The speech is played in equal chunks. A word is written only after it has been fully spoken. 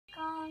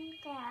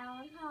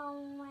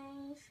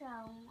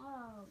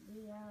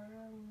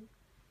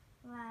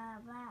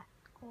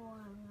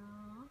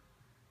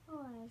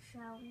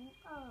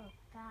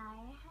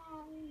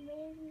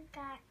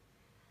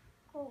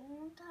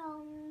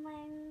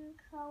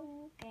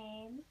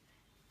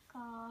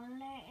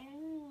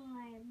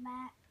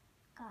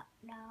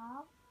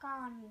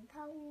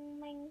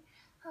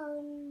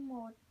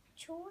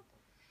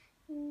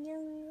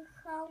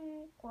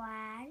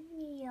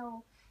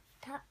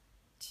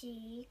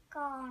chí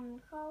còn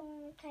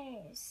không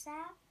thể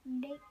xác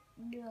định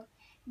được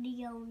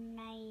điều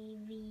này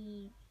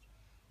vì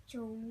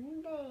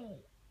chúng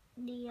để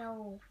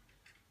điều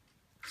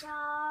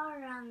cho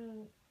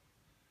rằng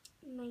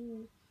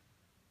mình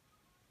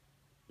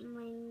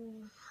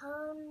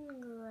hơn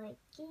người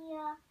kia.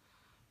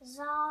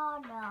 Do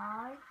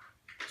đó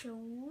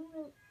chúng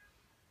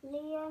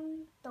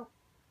liên tục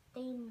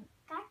tìm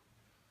cách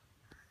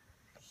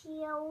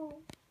khiêu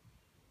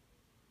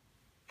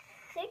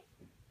khích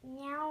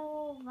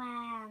nhau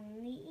và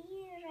nghĩ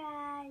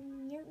ra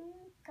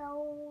những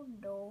câu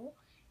đố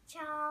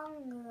cho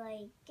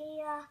người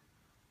kia.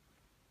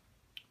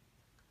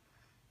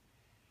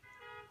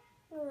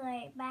 Người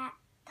bạn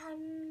thân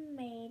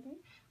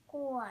mến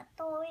của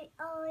tôi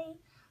ơi,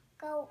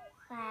 cậu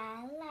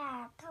khá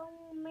là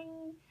thông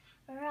minh,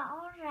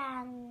 rõ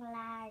ràng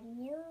là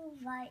như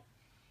vậy,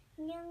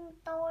 nhưng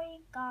tôi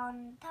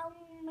còn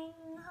thông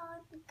minh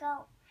hơn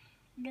cậu.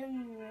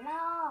 Đừng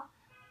lo,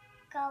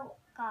 cậu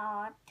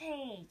có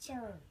thể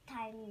trở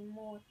thành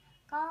một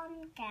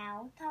con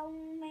cáo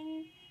thông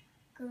minh.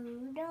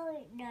 Cứ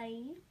đợi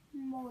đấy,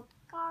 một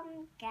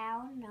con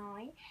cáo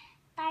nói,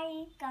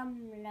 tay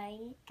cầm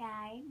lấy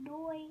cái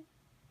đuôi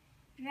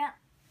rậm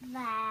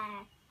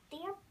và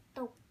tiếp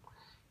tục.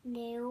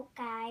 Nếu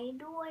cái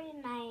đuôi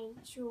này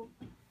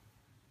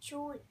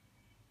trụi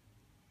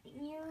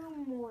như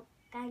một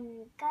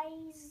cành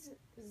cây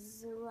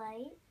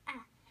dương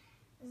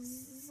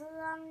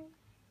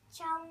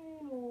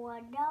trong mùa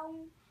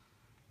đông,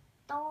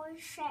 tôi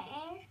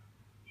sẽ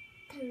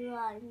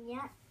thừa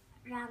nhận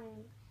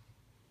rằng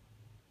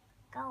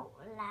cậu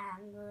là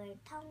người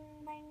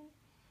thông minh.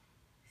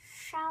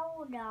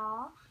 Sau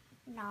đó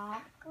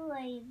nó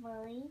cười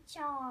với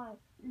trò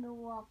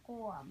đùa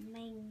của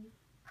mình.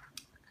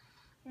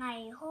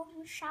 Ngày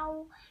hôm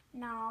sau,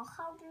 nó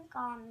không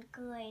còn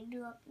cười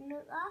được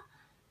nữa.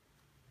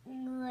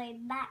 Người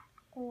bạn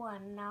của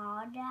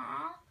nó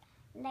đã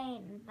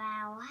lẻn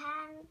vào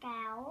hang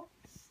cáo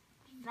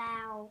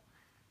vào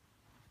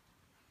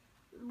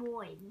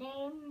buổi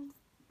đêm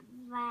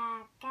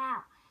và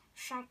cạo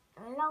sạch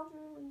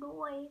lông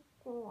đuôi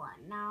của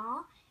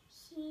nó.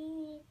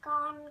 Khi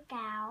con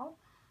cáo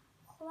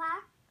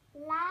khoác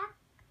lác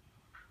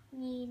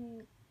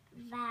nhìn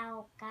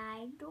vào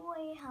cái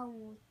đuôi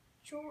hồng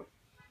trụi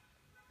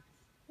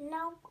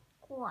lông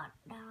của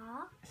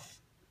nó,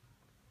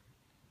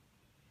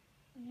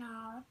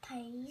 nó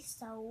thấy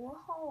xấu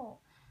hổ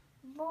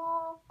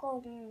vô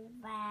cùng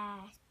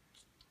và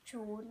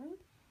trốn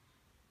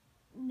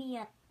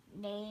biệt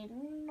đến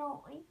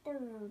nỗi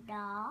từ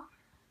đó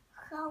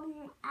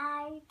không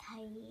ai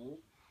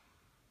thấy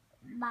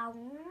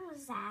bóng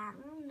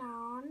dáng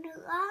nó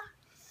nữa.